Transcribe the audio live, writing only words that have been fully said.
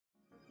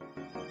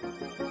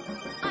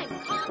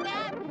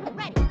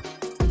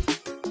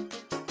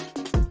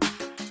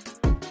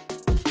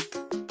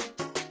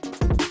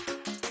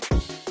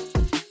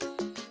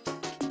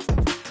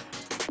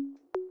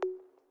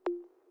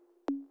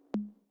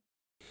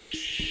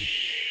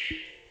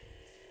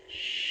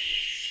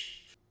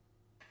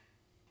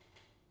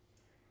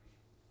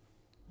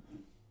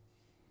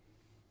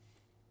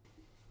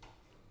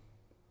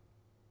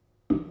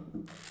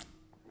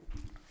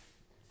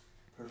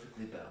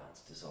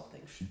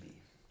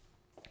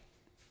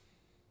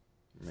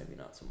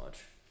not so much.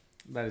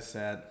 That is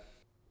sad.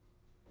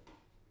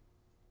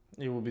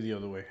 It will be the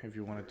other way if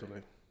you wanted to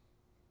like.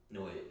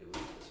 No, wait, it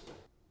was this way.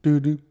 Doo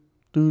doo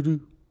doo doo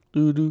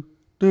doo doo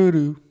doo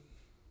doo.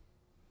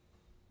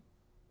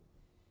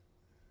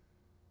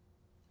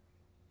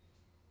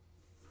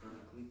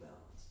 Perfectly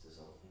balanced as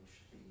all things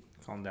should be.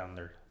 Calm down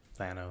there,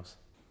 Thanos.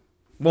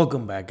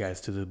 Welcome back,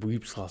 guys, to the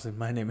Weeps Closet.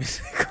 My name is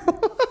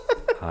Nekko.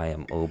 Hi,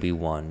 I'm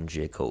Obi-Wan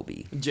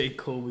Jacoby.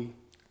 Jacoby.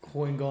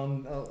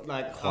 Qui-Gon. Qui-Gon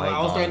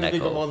I was trying to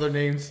think Nekko. of other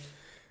names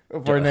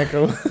for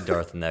Nekko.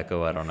 Darth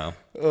Nekko, I don't know.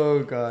 Oh,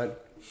 God.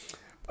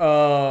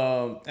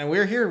 And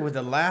we're here with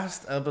the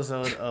last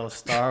episode of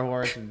Star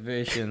Wars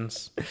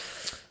Visions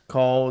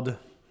called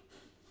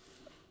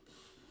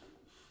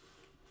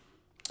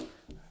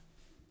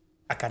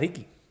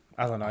Akakiri.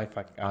 I don't know if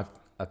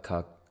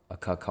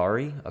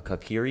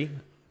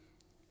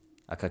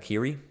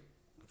Akakiri?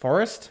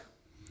 Forest?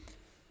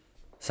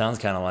 Sounds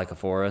kind of like a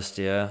forest,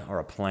 yeah. Or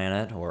a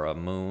planet, or a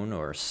moon,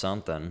 or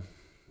something.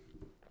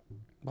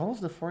 What was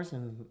the forest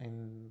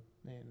in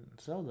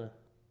Zelda?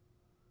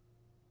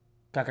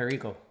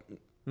 Kakariko.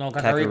 No,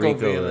 Kakariko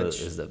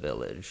Village. is the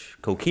village.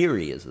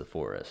 Kokiri is the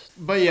forest.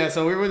 But yeah,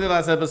 so we were in the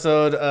last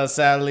episode.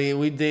 Sadly,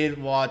 we did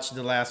watch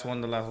the last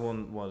one. The last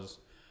one was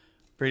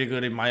pretty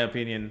good in my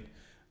opinion.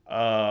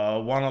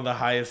 One of the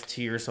highest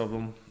tiers of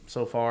them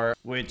so far,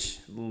 which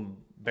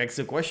begs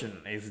the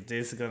question, is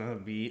this gonna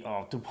be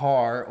up to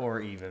par or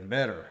even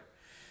better?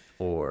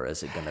 Or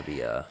is it going to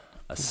be a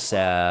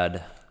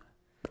sad,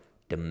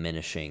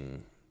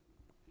 diminishing...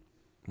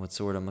 What's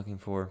the word I'm looking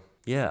for?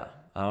 Yeah.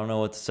 I don't know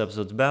what this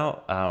episode's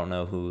about. I don't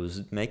know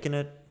who's making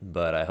it,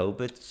 but I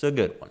hope it's a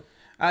good one.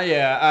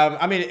 Yeah.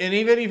 I mean, and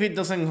even if it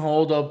doesn't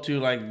hold up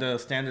to like the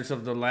standards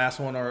of the last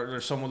one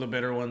or some of the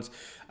better ones,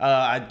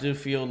 I do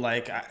feel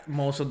like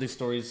most of these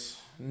stories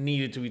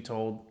needed to be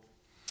told.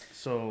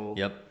 So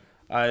Yep.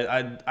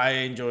 I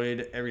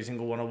enjoyed every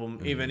single one of them,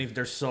 even if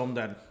there's some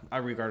that I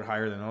regard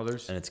higher than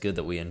others. And it's good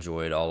that we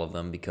enjoyed all of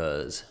them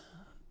because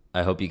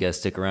I hope you guys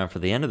stick around for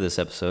the end of this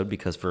episode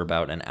because for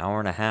about an hour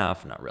and a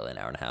half, not really an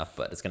hour and a half,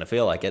 but it's going to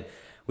feel like it,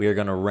 we are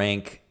going to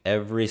rank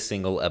every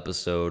single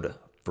episode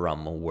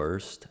from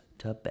worst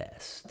to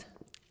best.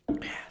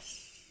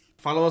 Yes.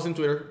 Follow us on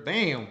Twitter.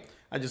 Damn.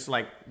 I just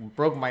like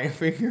broke my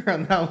finger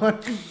on that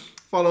one.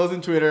 Follow us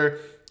on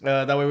Twitter.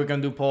 That way we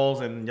can do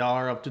polls and y'all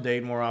are up to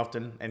date more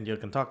often and you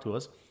can talk to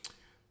us.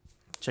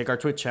 Check our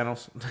Twitch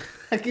channels.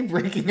 I keep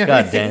breaking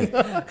everything.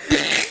 God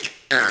damn.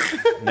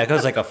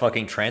 Nekko's like a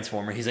fucking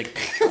transformer. He's like...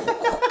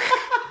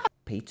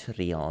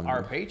 Patreon.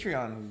 Our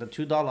Patreon, the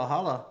 $2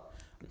 holla.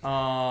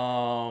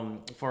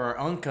 For our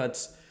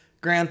uncuts.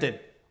 Granted,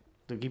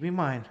 to keep in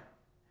mind,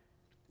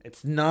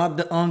 it's not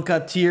the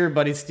uncut tier,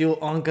 but it's still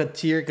uncut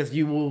tier because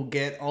you will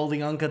get all the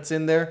uncuts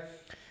in there.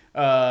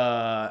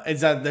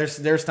 It's that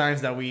there's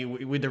times that we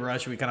with the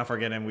rush we kind of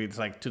forget and we it's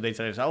like 2 days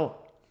later. Oh,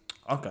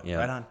 okay, yeah.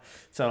 right on.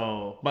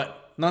 So,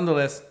 but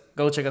nonetheless,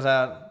 go check us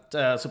out.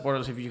 Support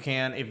us if you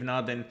can. If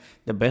not, then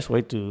the best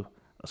way to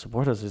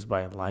support us is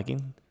by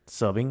liking,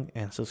 subbing,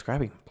 and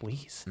subscribing.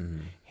 Please,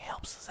 it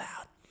helps us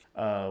out.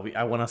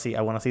 I want to see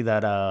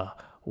that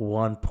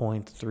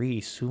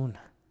 1.3 soon.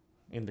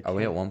 In the Are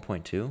we at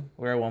 1.2?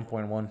 We're at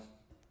 1.1.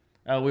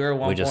 We were at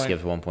 1. We just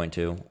skipped 1.2.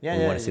 Yeah, we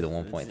yeah, want to see the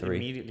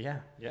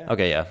 1.3. Yeah.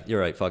 Okay, yeah, you're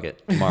right. Fuck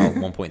it. Tomorrow,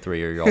 1.3, or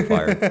you're all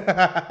fired.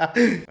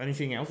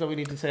 Anything else that we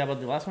need to say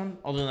about the last one,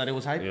 other than that it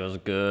was hype? It was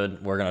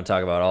good. We're gonna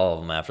talk about all of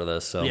them after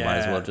this, so might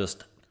as well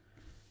just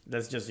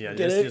Let's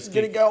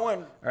get it going.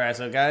 All right,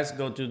 so guys,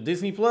 go to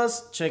Disney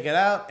Plus, check it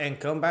out, and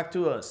come back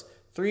to us.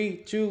 3,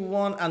 2,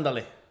 1,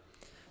 andale.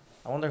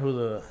 I wonder who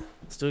the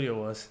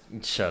studio was.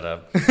 Shut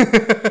up.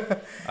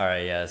 All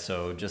right, yeah.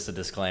 So just a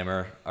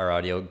disclaimer: our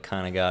audio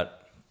kind of got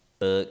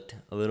booked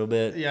a little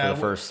bit. Yeah, for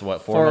the first 4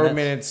 4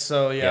 minutes.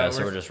 So yeah,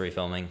 So we're just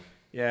refilming.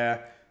 Yeah.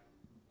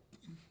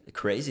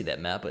 Crazy that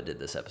Mappa did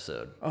this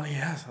episode. Oh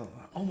yeah. So,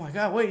 oh my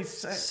God! Wait.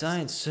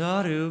 Science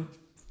Saru.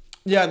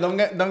 Yeah, don't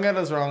get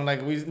us wrong.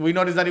 Like we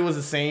noticed that it was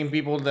the same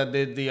people that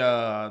did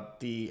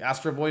the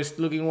Astro Boys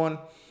looking one.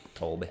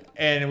 Toby.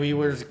 And we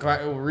were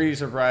really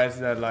surprised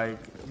that like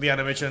the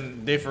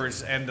animation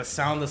differs and the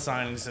sound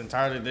design is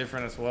entirely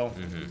different as well.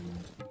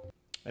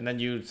 And then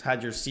you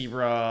had your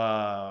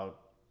zebra,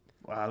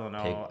 I don't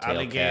know, Pigtail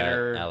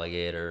alligator, cat,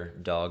 alligator,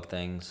 dog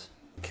things,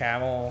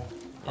 camel,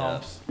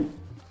 humps.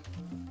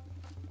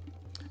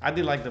 I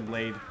did like the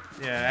blade.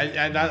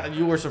 Yeah,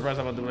 you were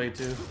surprised about the blade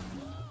too.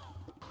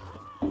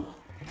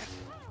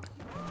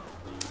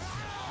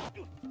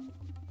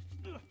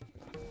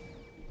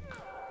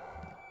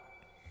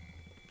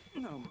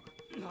 No,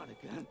 not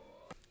again.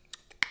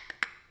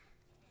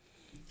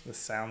 The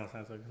sound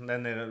sounds like. And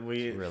then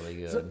we really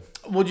good. So,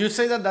 would you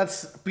say that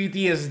that's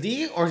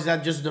PTSD or is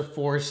that just the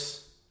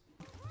Force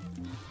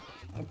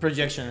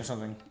projection or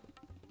something?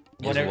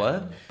 Is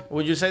what?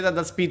 Would you say that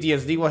that's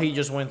PTSD what he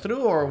just went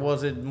through, or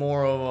was it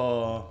more of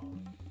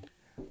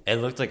a? It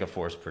looked like a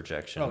force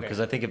projection Okay. because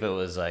I think if it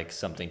was like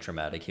something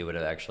traumatic, he would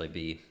actually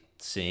be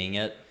seeing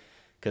it.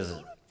 Because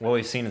what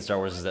we've seen in Star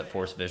Wars is that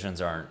force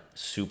visions aren't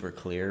super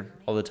clear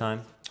all the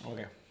time.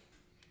 Okay.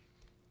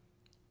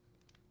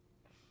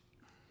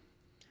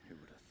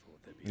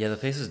 Yeah, the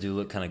faces do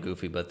look kind of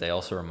goofy, but they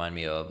also remind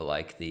me of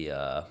like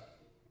the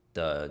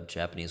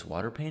Japanese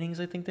water paintings.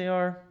 I think they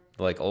are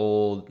like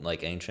old,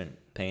 like ancient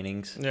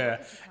paintings.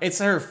 Yeah, it's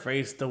her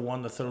face, the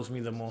one that throws me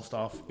the most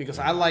off because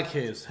I like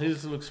his.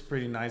 His looks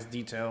pretty nice,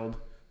 detailed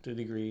to a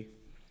degree.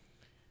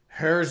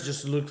 Hers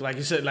just looks like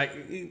you said, like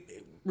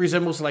it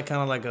resembles like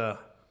kind of like a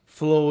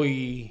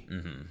flowy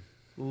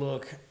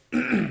look.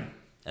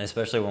 And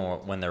especially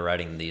when they're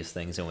writing these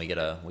things, and we get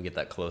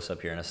that close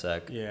up here in a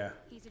sec. Yeah.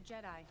 He's a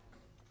Jedi.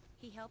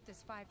 He helped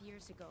us 5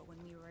 years ago when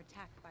we were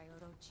attacked by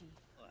Orochi.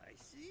 I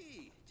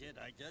see.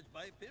 Jedi judge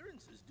by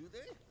appearances, do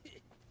they?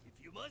 If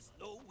you must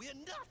know, we're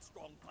not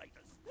strong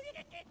fighters.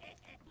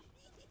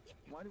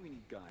 Why do we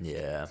need guns?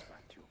 Yeah.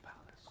 Back to your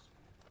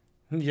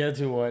palace. Yeah,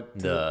 to what?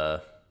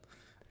 The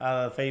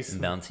Face.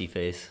 bouncy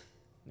face.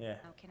 Yeah.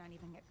 How can I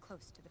even get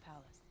close to the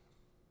palace?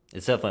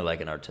 It's definitely like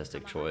an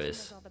artistic Tamahashi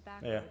choice. does all the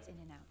back Yeah. roads in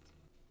and out.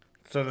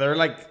 So they're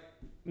like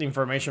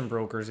information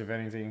brokers, if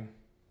anything.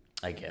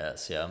 I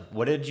guess, yeah.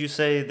 What did you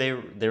say? They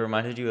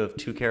reminded you of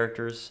two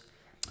characters?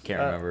 Can't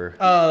remember.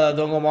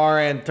 Don Omar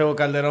and Teo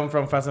Calderon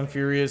from Fast and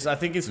Furious. I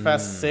think it's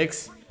Fast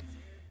 6.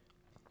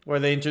 Where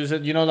they introduce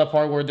it. You know the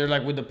part where they're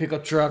like with the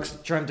pickup trucks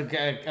trying to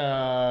get,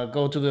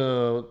 go to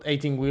the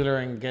 18-wheeler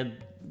and get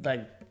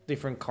like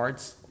different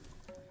carts.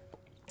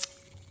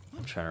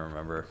 I'm trying to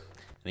remember.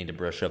 I need to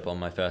brush up on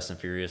my Fast and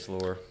Furious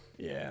lore.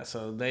 Yeah,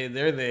 so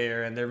they're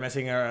there and they're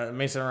messing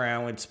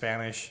around with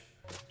Spanish,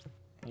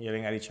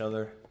 yelling at each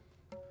other.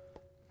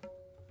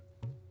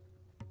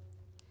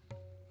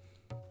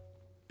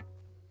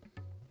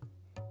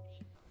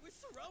 We're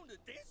surrounded.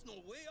 There's no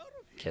way out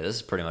of here. Okay, this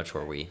is pretty much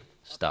where we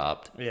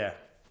stopped. Yeah.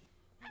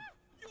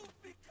 You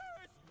be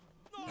cursed.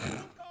 No,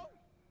 don't go.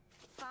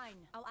 Fine,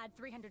 I'll add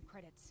 300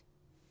 credits.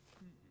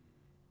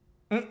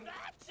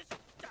 That's just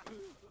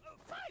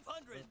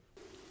 500.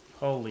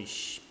 Holy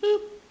sh.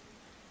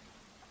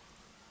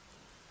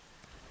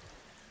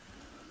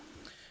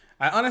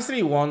 I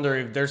honestly wonder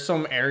if there's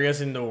some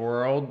areas in the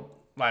world,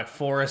 like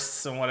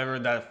forests and whatever,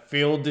 that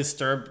feel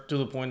disturbed to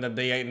the point that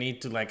they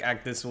need to like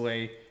act this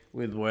way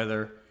with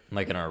weather.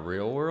 Like in our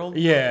real world?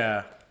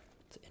 Yeah.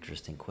 It's an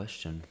interesting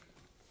question.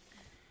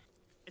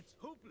 It's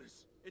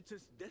hopeless. It's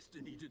his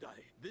destiny to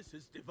die. This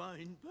is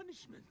divine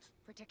punishment.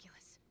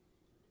 Ridiculous.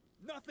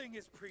 Nothing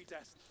is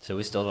predestined. So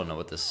we still don't know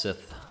what the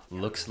Sith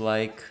looks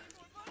like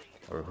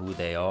or who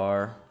they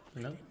are.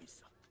 No.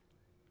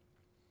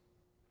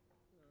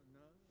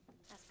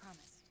 As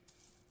promised.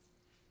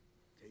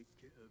 Take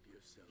care of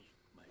yourself,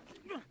 my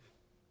lady.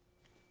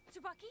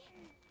 Tsubaki?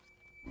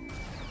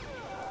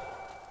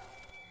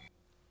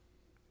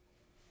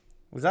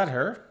 Was that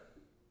her?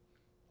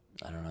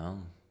 I don't know.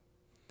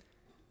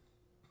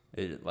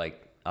 It,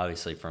 like,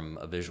 obviously from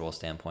a visual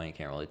standpoint, you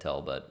can't really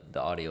tell, but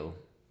the audio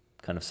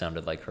kind of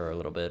sounded like her a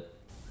little bit.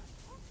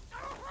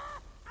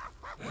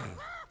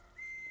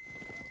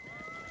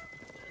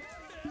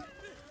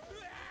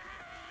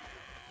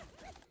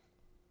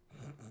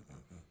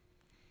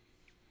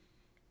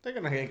 They're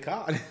gonna get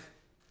caught.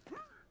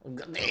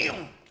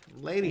 Damn,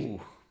 lady.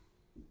 Ooh.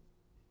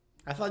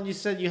 I thought you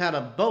said you had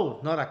a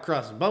bow, not a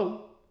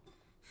crossbow.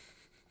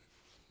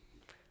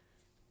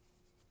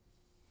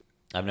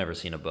 I've never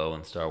seen a bow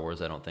in Star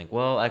Wars, I don't think.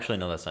 Well, actually,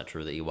 no, that's not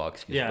true. The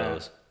Ewoks use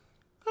bows.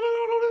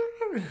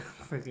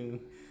 Freaking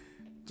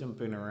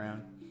jumping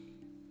around.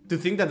 To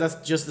think that that's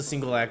just a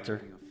single actor.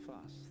 A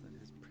fuss that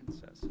his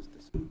princess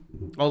is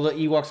All the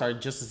Ewoks are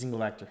just a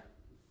single actor.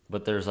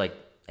 But there's like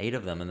 8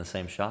 of them in the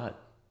same shot.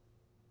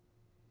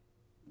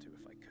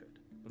 if I could.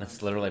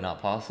 That's literally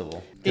not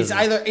possible. It's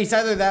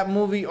either that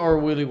movie or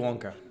Willy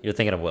Wonka. You're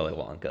thinking of Willy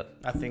Wonka.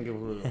 I think it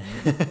will.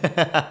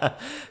 Wonka.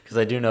 Because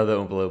I do know that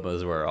Oompa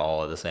Loompas were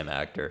all the same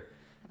actor.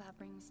 About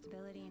bringing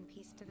stability and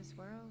peace to this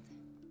world,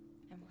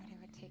 and what it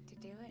would take to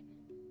do it.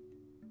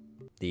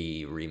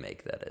 The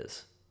remake, that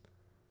is.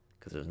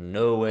 Because there's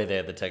no way they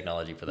had the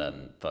technology for that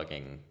in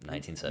fucking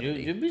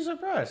 1970. You'd be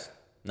surprised.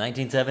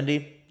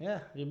 1970? Yeah,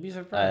 you'd be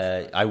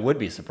surprised. I would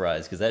be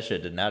surprised because that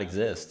shit did not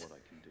exist. What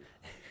I can do.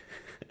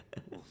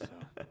 Also,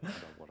 about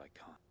what I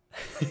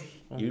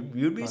can't.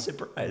 You'd be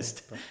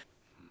surprised.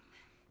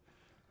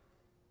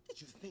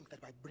 Did you think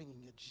that by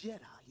bringing a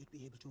Jedi, you'd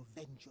be able to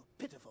avenge your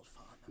pitiful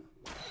father?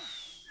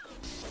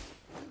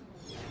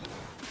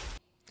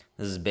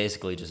 This is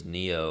basically just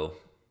Neo,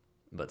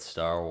 but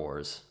Star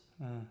Wars.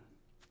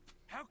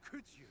 How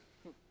could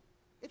you?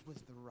 It was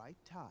the right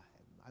time.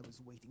 I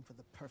was waiting for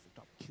the perfect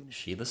opportunity. Is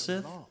she the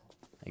Sith? Long.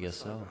 I guess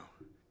so.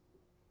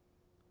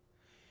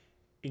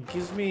 It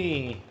gives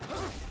me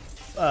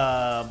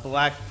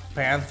Black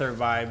Panther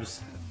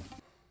vibes.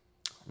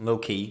 Low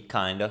key,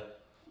 kinda.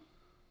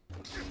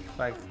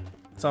 Like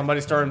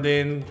somebody stormed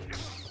in,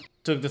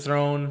 took the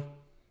throne.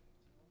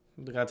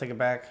 They gotta take it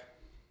back.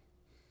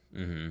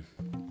 Mm-hmm.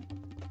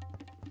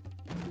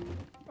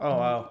 Oh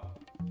wow.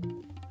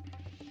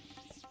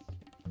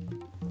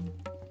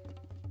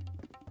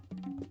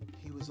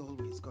 He was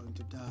always going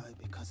to die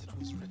because it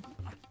was written.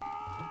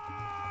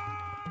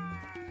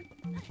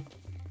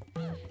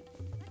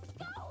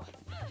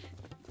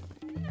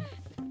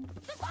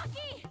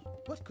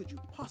 What could you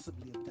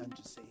possibly have done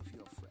to save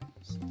your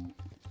friends?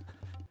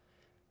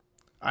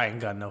 I ain't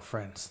got no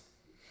friends.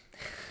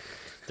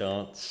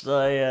 Don't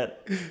say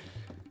it.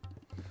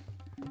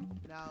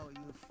 Now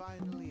you're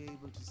finally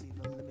able to see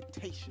the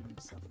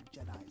limitations of a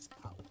Jedi's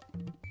power.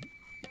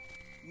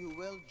 You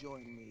will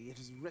join me. It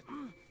is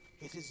written.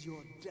 It is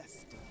your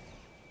destiny.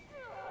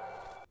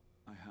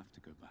 I have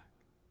to go back.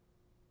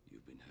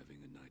 You've been having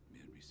a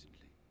nightmare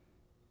recently.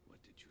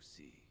 What did you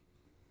see?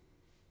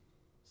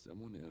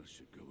 Someone else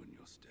should go in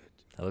your stead.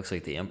 That looks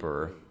like the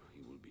Emperor.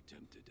 You will be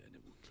tempted and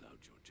it will cloud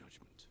your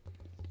judgment.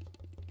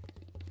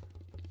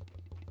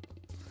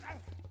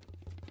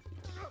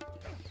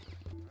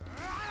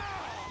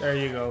 There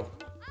you go.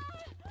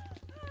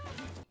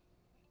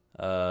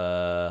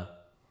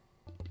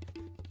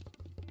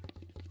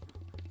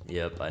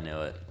 Yep, I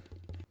know it.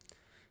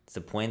 It's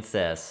a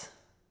princess.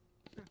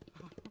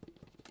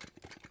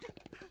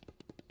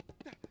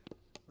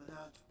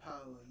 Without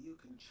power, you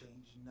can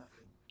change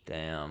nothing.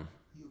 Damn.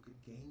 You could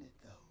gain it,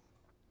 though.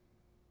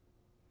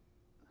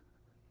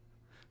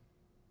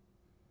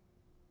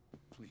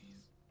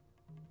 Please,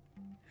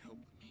 help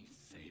me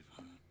save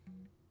her,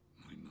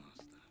 my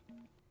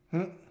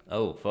master.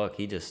 Oh, fuck,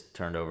 he just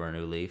turned over a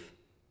new leaf.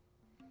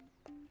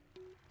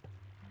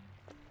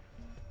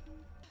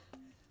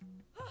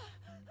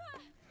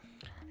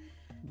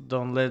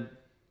 Don't let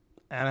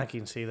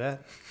Anakin see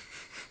that.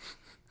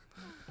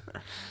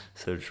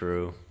 So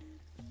true.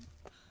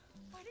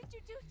 What did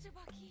you do,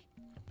 Tsubaki?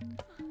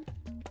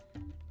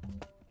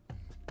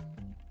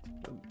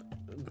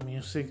 The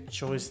music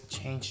choice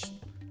changed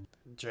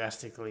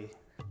drastically.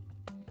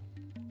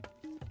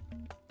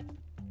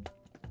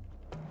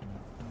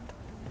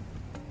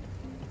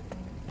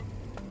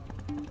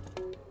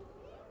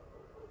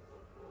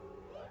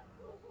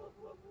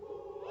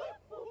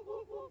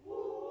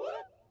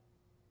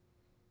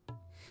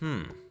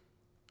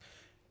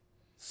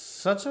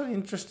 Such an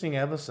interesting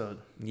episode.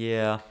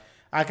 Yeah.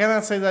 I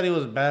cannot say that it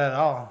was bad at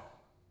all.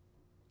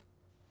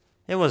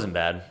 It wasn't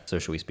bad. So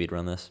should we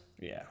speedrun this?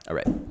 Yeah. All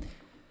right.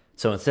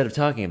 So instead of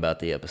talking about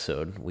the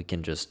episode, we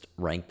can just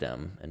rank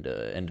them and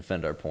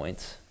defend our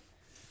points.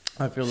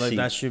 I feel like See-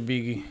 that should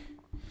be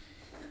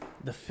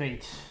the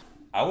fate.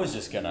 I was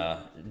just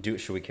gonna do.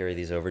 Should we carry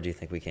these over? Do you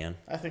think we can?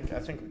 I think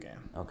we can.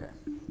 Okay.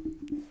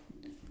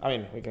 I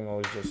mean, we can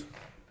always just.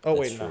 Oh That's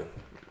wait, true. no.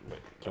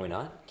 Can we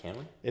not? Can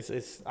we?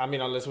 It's. I mean,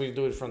 unless we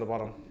do it from the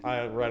bottom.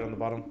 Right on the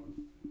bottom.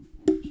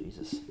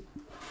 Jesus.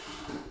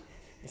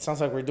 It sounds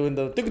like we're doing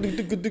the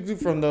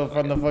from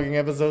the fucking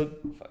episode.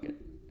 Fuck it.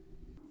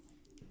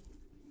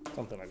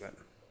 Something like that.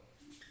 Can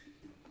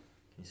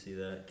you see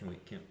that? Can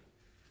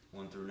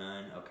 1 through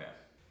 9? Okay.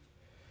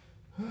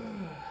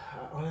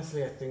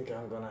 Honestly, I think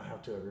I'm gonna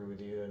have to agree with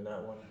you in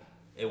that one.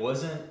 It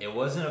wasn't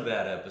a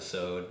bad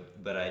episode,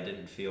 but I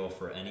didn't feel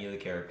for any of the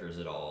characters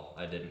at all.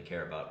 I didn't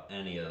care about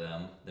any of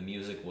them. The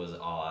music was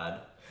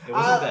odd. It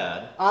wasn't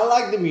bad. I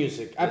like the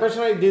music. I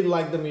personally did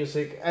like the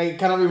music. It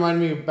kind of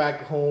reminded me of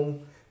back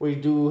home. We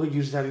do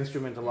use that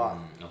instrument a lot.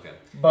 Okay.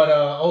 But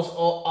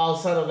also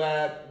outside of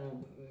that,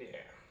 yeah.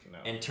 No.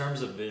 In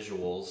terms of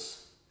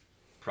visuals,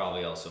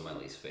 probably also my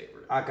least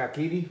favorite.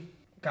 Akakiri.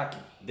 Kaki.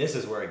 This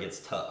is where it gets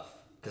tough,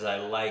 because I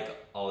like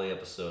all the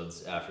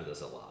episodes after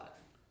this a lot.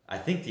 I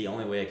think the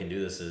only way I can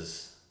do this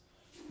is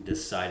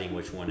deciding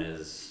which one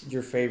is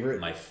Your favorite?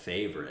 my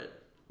favorite,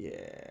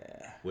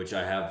 Yeah. which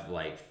I have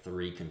like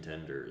 3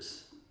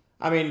 contenders.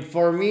 I mean,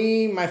 for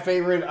me, my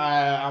favorite,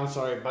 I'm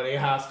sorry, but it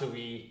has to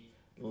be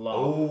Love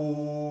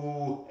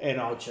Oh,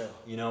 and Ocho.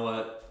 you know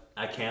what?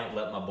 I can't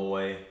let my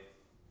boy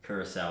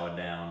Kurosawa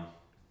down.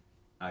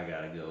 I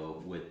gotta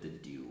go with the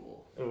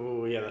duel.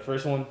 Oh, yeah, the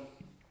first one.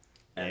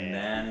 And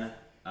then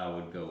I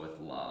would go with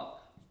Love.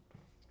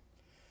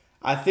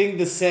 I think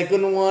the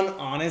second one,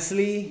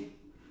 honestly,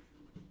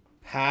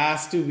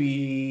 has to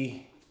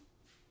be,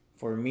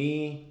 for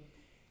me,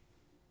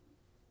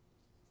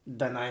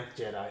 The Ninth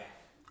Jedi.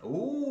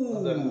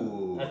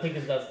 Ooh. I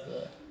think that's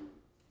the...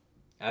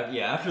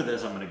 Yeah, after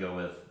this, I'm going to go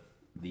with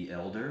The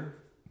Elder.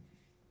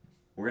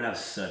 We're going to have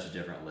such a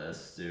different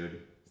list,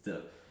 dude.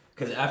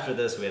 Because after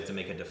this, we have to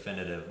make a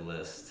definitive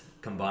list.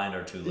 Combine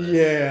our 2 lists.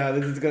 Yeah,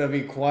 this is going to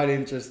be quite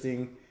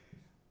interesting.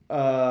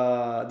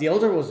 The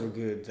Elder was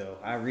good, though.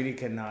 I really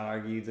cannot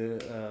argue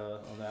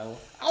on that one.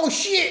 Oh,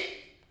 shit!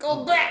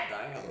 Go back!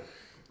 Damn.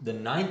 The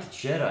Ninth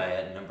Jedi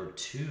at number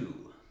 2.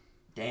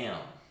 Damn.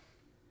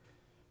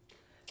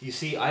 You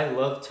see, I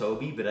love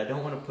Toby, but I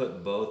don't want to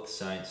put both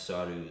Science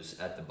Sadus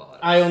at the bottom.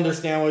 I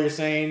understand what you're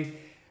saying,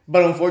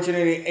 but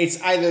unfortunately,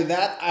 it's either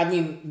that. I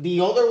mean,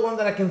 the other one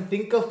that I can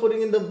think of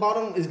putting in the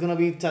bottom is gonna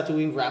be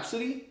Tatooine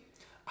Rhapsody.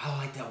 I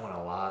like that one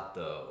a lot,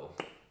 though.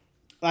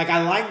 Like,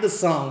 I like the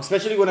song,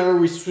 especially whenever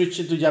we switched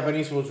it to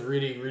Japanese, it was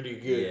really, really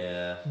good.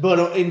 Yeah.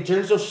 But in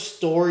terms of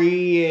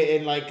story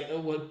and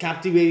like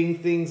captivating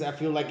things, I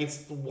feel like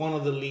it's one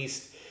of the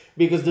least.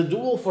 Because the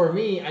duel for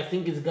me, I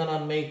think is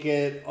gonna make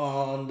it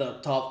on the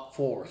top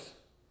 4th.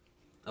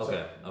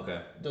 Okay,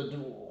 okay. The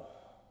duel.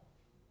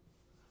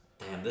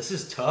 Damn, this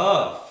is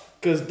tough.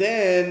 Because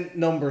then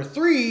number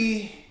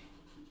 3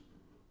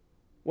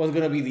 was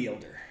gonna be the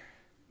Elder.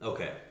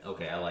 Okay,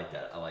 I like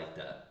that.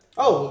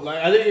 Oh, like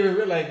I didn't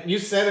even like you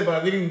said it,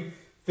 but I didn't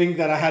think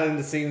that I had it in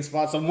the same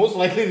spot. So most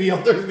likely the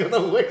elder is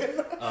gonna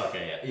win.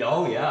 Okay, yeah.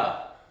 Oh,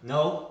 yeah.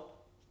 No.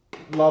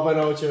 La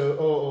Panocho.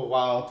 Oh,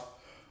 wow.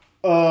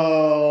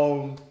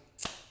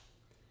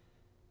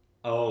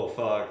 Oh,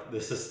 fuck.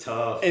 This is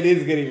tough. It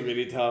is getting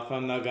really tough.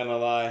 I'm not gonna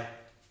lie.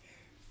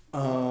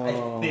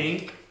 I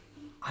think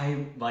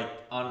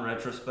on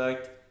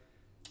retrospect.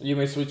 You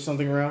may switch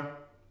something around.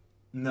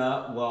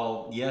 No,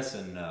 well, yes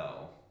and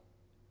no.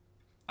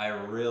 I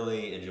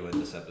really enjoyed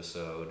this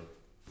episode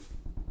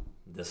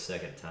the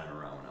second time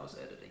around when I was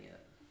editing it.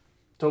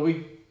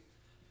 Toby.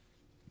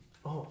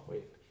 Oh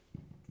wait,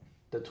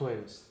 the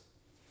twins.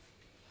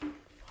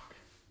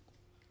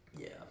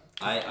 Yeah,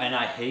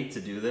 I hate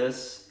to do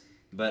this,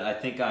 but I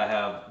think I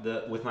have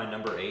with my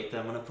number 8 that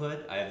I'm gonna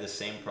put. I have the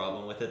same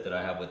problem with it that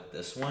I have with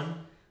this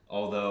one.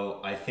 Although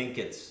I think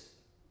it's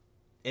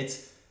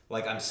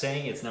like I'm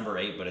saying it's number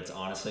 8, but it's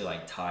honestly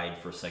like tied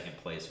for second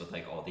place with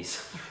like all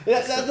these.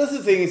 That's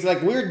the thing. It's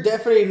like we're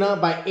definitely not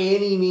by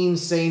any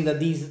means saying that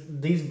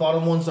these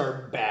bottom ones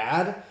are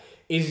bad.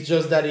 It's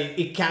just that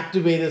it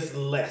captivates us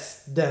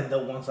less than the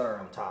ones that are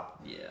on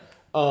top. Yeah.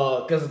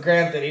 Because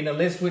granted, in a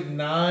list with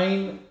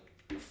 9,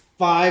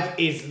 5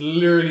 is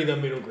literally the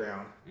middle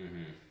ground.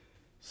 Mm-hmm.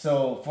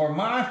 So for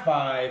my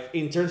 5,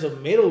 in terms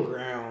of middle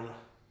ground,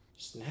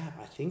 snap,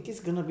 I think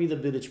it's gonna be the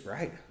Village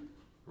Bride.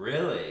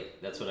 Really?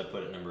 That's what I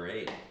put at number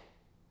 8.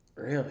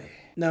 Really?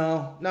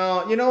 No.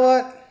 You know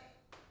what?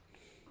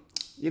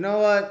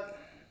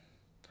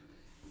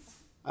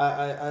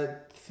 I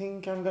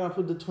think I'm gonna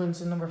put the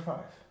twins in number 5.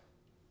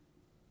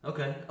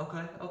 Okay.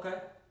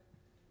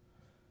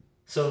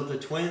 So the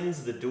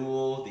twins, the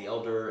duel, the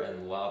elder,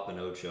 and La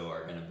Pinocho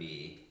are gonna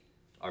be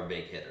our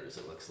big hitters.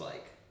 It looks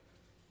like.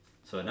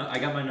 So I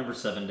got my number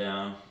 7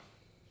 down,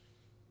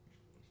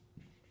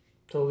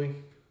 Toby.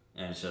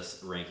 and it's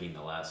just ranking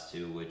the last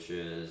 2, which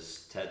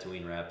is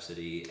Tatooine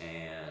Rhapsody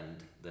and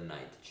The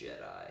Ninth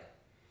Jedi.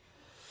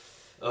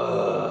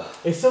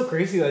 It's so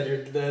crazy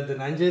that the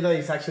Ninth Jedi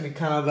is actually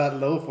kind of that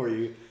low for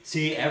you.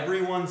 See,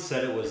 everyone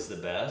said it was the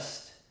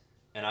best,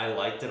 and I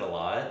liked it a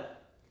lot.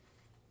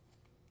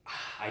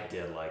 I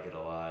did like it a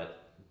lot,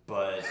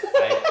 but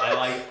I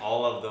like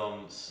all of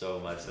them so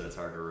much that it's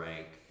hard to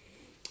rank.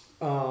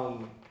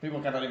 People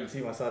cannot even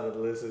see my side of the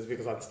list is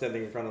because I'm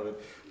standing in front of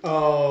it.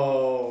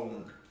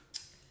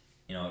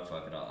 You know what?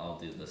 Fuck it. I'll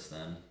do this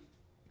then.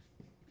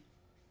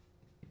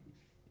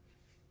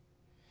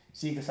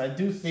 See, because I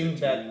do think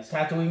that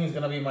Tatooine is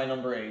gonna be my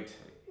number 8.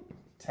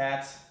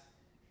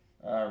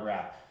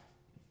 Rap.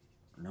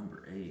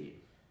 Number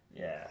 8.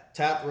 Yeah,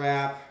 Tat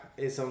Rap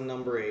is on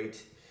number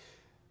 8.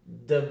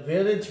 The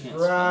Village Can't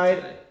Bride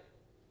spell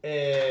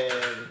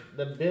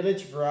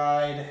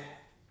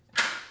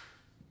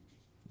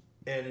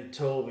and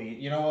Toby.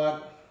 You know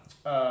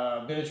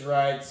what? Village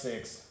Bride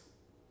 6.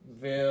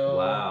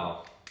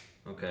 Wow.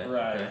 Okay.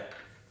 Right. Okay.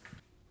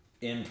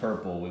 In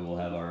purple, we will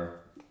have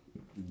our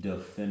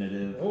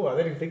definitive. Oh, I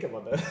didn't think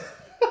about that.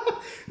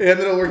 It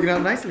ended up working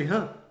out nicely,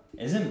 huh?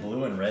 Isn't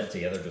blue and red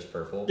together just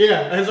purple?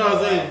 Yeah, that's what I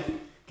was saying.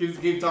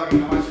 Keep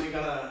talking. I'm actually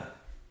gonna.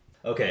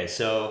 Okay,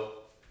 so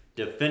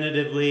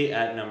definitively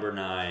at number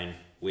 9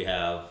 we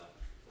have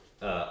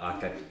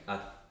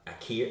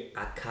Akakiri.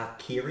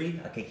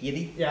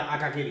 Yeah,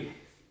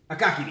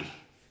 Akakiri.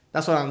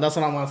 That's what I'm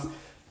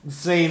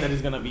saying that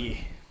it's gonna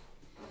be.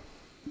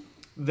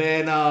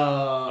 Then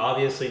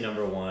obviously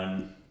number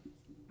 1.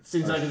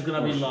 seems like it's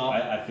gonna be Law.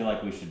 I feel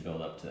like we should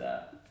build up to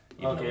that.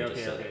 even though we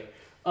just said it.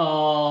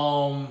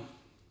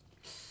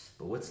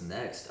 But what's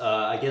next?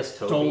 I guess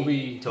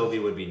Toby. Toby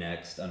would be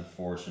next.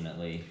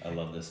 Unfortunately, I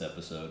love this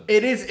episode.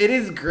 It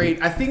is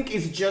great. I think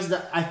it's just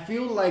that I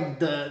feel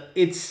like not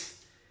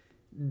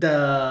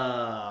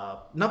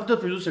the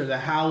producer, the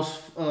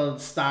house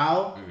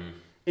style. Mm-hmm.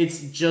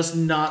 It's just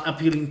not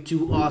appealing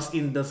to us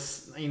in the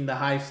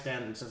high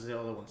standards as the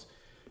other ones,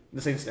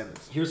 the same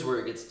standards. Here's where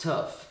it gets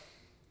tough.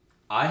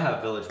 I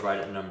have Village Bride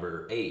at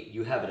number 8.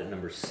 You have it at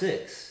number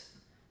 6.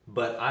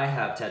 But I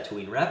have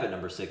Tatooine Rap at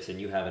number 6, and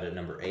you have it at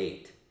number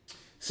 8.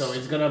 So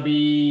it's gonna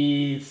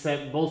be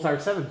both are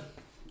 7.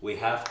 We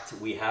have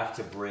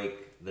to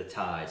break the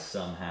tie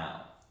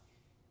somehow.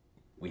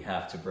 We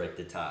have to break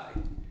the tie.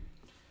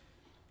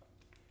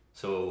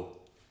 So,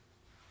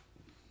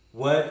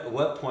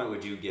 what point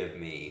would you give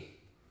me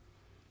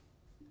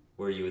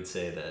where you would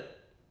say that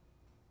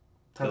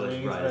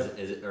Village Bride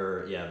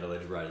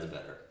Village Bride is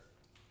better?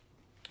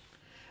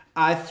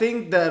 I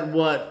think that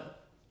what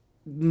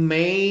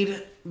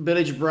made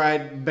Village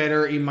Bride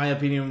better, in my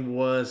opinion,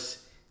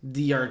 was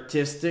the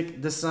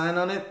artistic design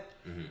on it.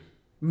 Mm-hmm.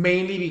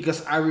 Mainly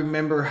because I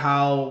remember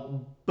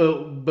how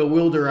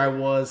bewildered I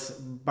was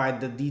by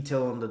the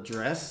detail on the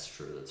dress.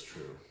 That's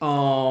true.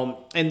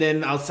 And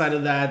then outside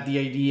of that, the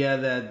idea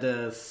that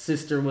the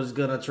sister was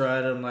gonna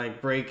try to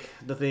like break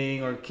the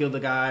thing or kill the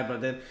guy,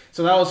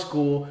 so that was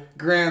cool.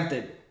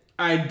 Granted,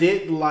 I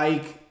did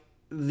like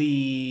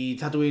the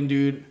Tatooine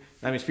dude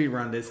Let me speed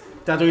run this.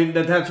 The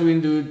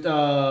Tatooine dude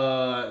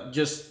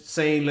just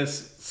saying,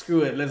 let's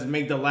screw it. Let's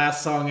make the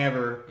last song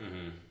ever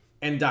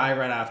and die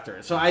right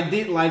after. So I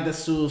did like the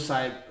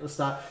suicide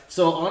stuff.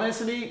 So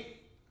honestly...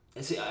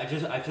 See, I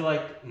feel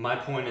like my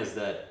point is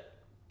that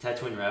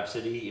Tatooine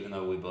Rhapsody, even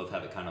though we both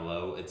have it kind of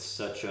low, it's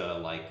such a,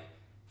 like,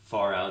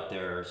 far out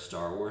there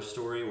Star Wars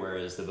story,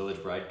 whereas The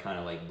Village Bride kind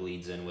of, like,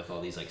 bleeds in with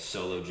all these, like,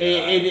 solo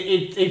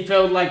Jedi. It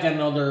felt like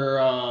another...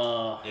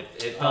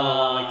 it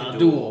felt like the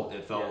duel.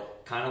 It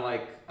felt kind of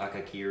like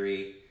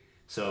Akakiri,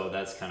 so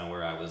that's kind of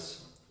where I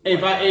was.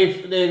 If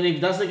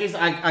that's the case,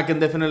 I can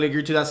definitely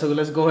agree to that. So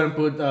let's go ahead and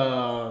put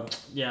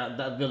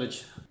that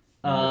village.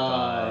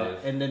 Number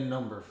 5. And then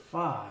number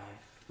 5.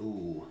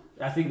 Ooh.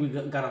 I think we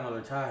got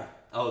another tie.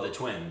 Oh, the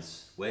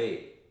twins.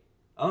 Wait.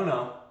 Oh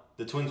no,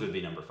 the twins would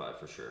be number 5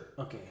 for sure.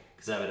 Okay.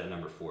 Because I have it at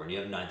number 4, and you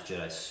have Ninth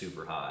Jedi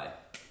super high.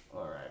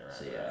 All right.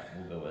 So yeah,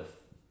 we'll go with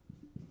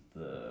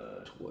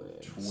the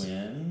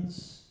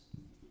twins.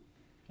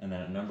 And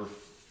then at number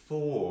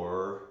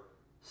 4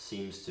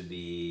 seems to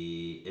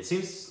be... It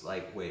seems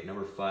like... Wait,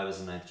 number 5 is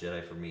the Ninth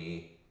Jedi for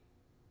me.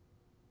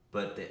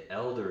 But the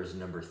Elder is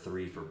number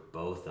 3 for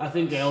both of us. I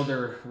think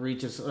Elder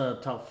reaches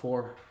top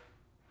 4.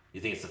 You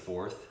think it's the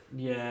 4th?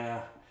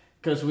 Yeah.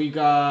 Because we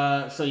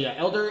got... So yeah,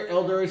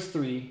 Elder is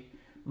 3.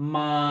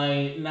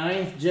 My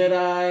Ninth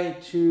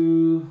Jedi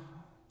to...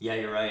 Yeah,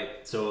 you're right.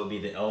 So it would be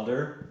the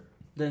Elder.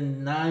 The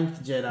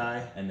Ninth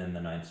Jedi. And then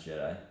the Ninth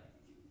Jedi.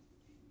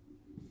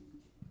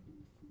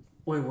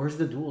 Wait, where's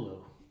the duel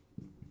though?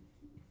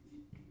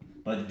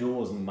 But the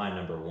duel is my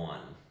number 1.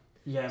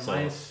 Yeah, so,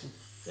 mine's...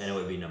 And it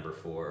would be number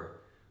 4.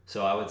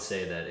 So I would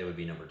say that it would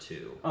be number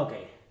 2.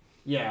 Okay.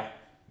 Yeah.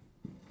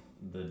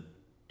 The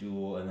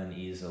duel, and then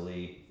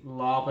easily...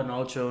 Lop and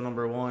Ocho,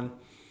 number 1.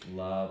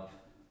 Lop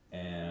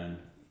and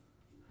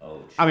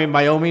Ocho. I mean,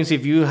 by all means,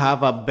 if you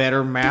have a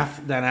better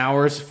math than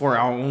ours for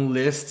our own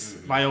lists,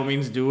 by all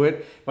means do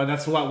it. But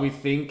that's what we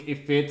think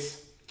it fits.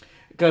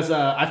 Because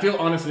I feel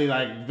honestly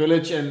like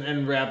Village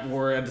and Rap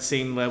were at the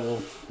same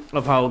level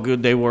of how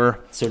good they were.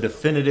 So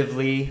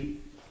definitively,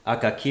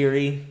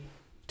 Akakiri,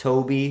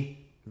 Toby,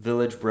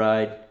 Village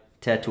Bride,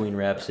 Tatooine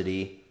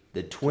Rhapsody,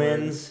 the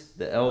Twins,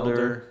 the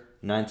Elder,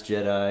 Ninth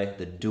Jedi,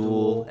 the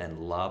Duel,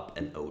 and Lop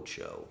and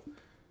Ocho.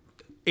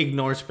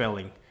 Ignore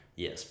spelling.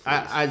 Yes, please.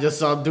 I just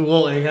saw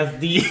Duel and it has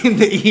D and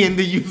the E and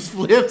the U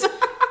flipped.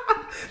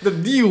 The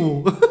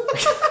Duel.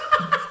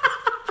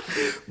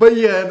 But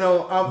yeah,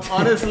 no,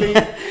 honestly...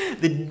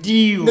 The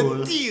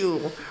Duel. The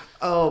Duel.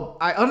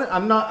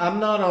 I'm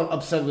not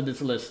upset with this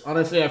list.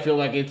 Honestly, I feel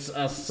like it's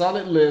a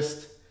solid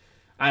list.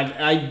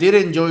 I did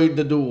enjoy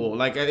the Duel.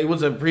 Like, it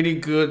was a pretty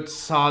good,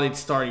 solid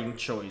starting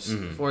choice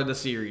for the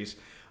series.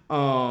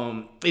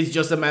 It's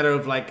just a matter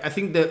of like I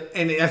think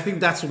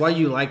that's why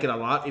you like it a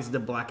lot is the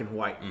black and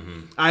white.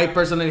 I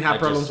personally have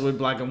problems with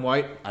black and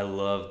white. I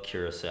love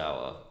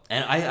Kurosawa,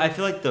 and I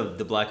feel like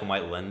the black and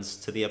white lends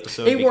to the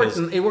episode.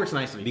 It works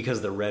nicely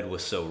because the red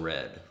was so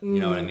red. You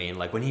know what I mean?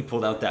 Like when he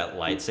pulled out that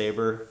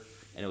lightsaber,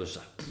 and it was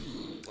like,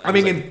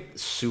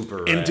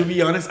 super red. And to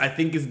be honest, I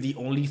think it's the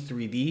only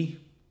 3D.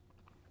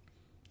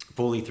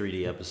 Fully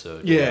 3D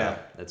episode. Yeah,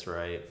 that's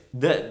right.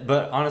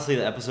 But honestly,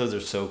 the episodes are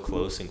so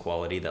close in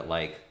quality that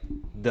like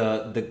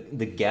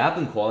the gap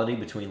in quality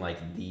between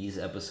like these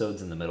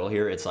episodes in the middle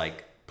here, it's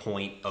like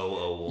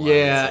 0.001.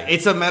 Yeah,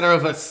 it's a matter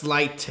of a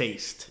slight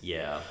taste.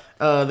 Yeah.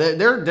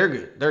 They're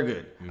good. They're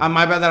good.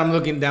 My bad that I'm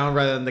looking down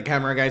rather than the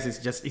camera, guys.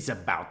 It's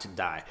about to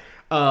die.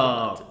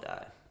 About to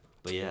die.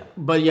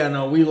 But yeah.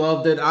 No, we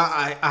loved it.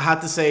 I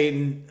had to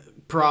say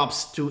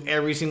props to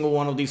every single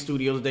one of these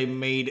studios. They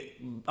made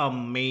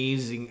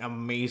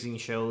amazing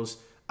shows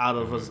out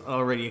of an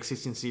already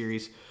existing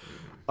series.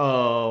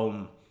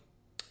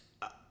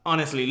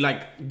 Honestly,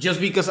 like just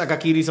because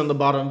Akakiri's on the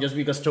bottom, just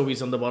because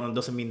Toby's on the bottom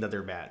doesn't mean that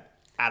they're bad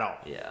at all.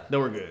 Yeah, they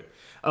were good.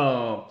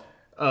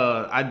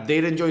 I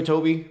did enjoy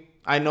Toby.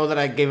 I know that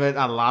I gave it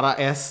a lot of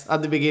S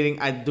at the beginning.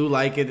 I do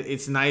like it.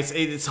 It's nice.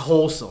 It's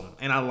wholesome,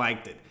 and I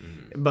liked it.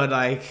 But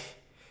like,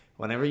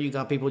 whenever you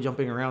got people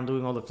jumping around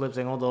doing all the flips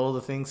and all the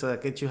other things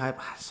that get you hype,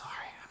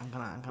 I'm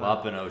gonna.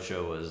 Lop and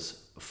Ocho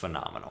was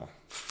phenomenal.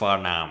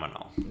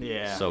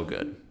 Yeah, so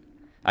good.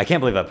 I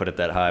can't believe I put it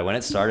that high. When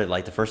it started,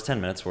 like the first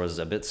 10 minutes was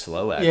a bit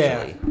slow actually.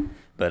 Yeah.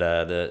 But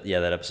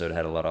that episode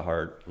had a lot of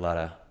heart, a lot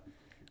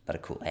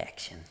of cool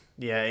action.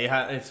 Yeah,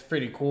 it's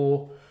pretty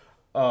cool.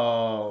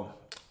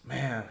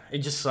 Man, it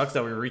just sucks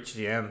that we reached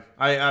the end.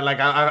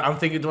 I'm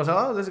thinking to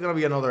myself, oh, this is gonna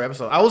be another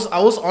episode. I was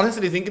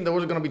honestly thinking there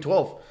was gonna be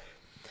 12,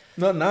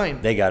 not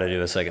 9. They got to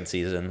do a second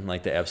season,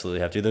 like they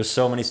absolutely have to. There's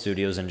so many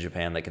studios in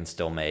Japan that can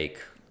still make.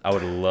 I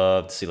would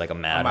love to see like a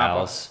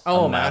Madhouse.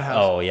 Madhouse.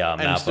 Oh yeah,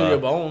 and Studio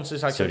Bones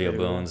is actually Studio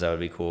Bones. That would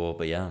be cool.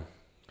 But yeah,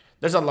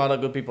 there's a lot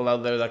of good people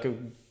out there that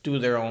could do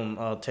their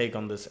own take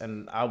on this,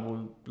 and I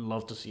would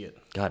love to see it.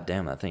 God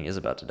damn, that thing is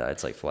about to die.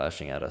 It's like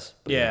flashing at us.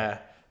 But yeah.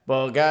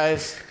 Well,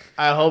 guys,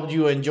 I hope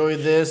you enjoyed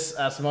this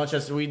as much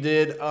as we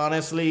did.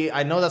 Honestly,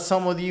 I know that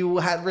some of you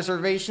had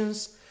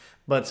reservations,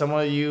 but some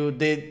of you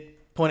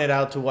did point it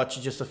out to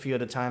watch just a few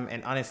at a time,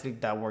 and honestly,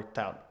 that worked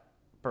out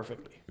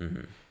perfectly.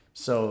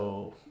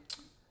 So,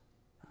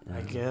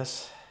 I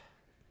guess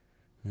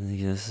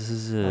Yes, this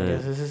is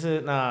this is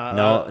it.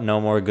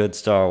 no more good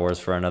Star Wars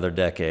for another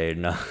decade.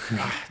 No.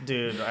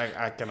 Dude,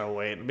 I cannot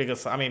wait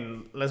because I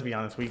mean, let's be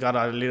honest, we got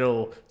our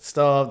little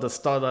stuff,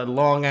 the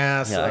long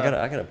ass. Yeah, I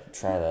gotta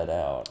try that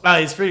out.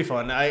 It's pretty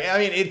fun. I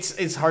mean,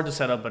 it's hard to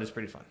set up, but it's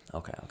pretty fun.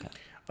 Okay.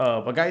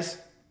 But guys,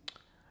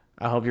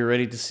 I hope you're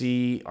ready to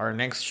see our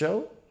next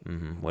show.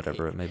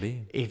 Whatever it may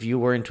be. If you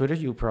were in Twitter,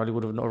 you probably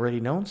would have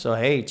already known. So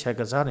hey, check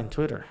us out in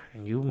Twitter.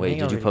 And you Wait,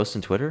 did you post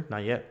on Twitter?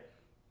 Not yet.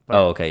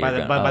 Oh, okay. By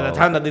the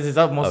time that this is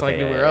up, most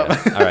likely we're up.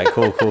 All right,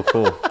 cool.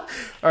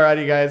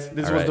 Alrighty, guys.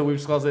 This All was right. the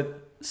Weeps Closet.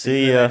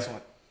 See ya.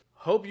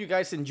 Hope you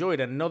guys enjoyed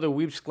another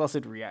Weeps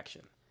Closet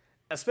reaction.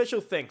 A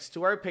special thanks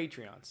to our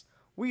Patreons.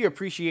 We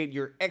appreciate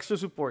your extra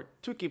support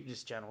to keep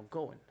this channel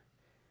going.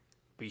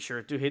 Be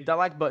sure to hit that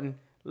like button,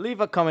 leave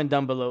a comment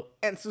down below,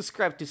 and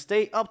subscribe to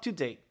stay up to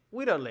date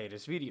with our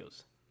latest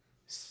videos.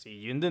 See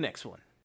you in the next one.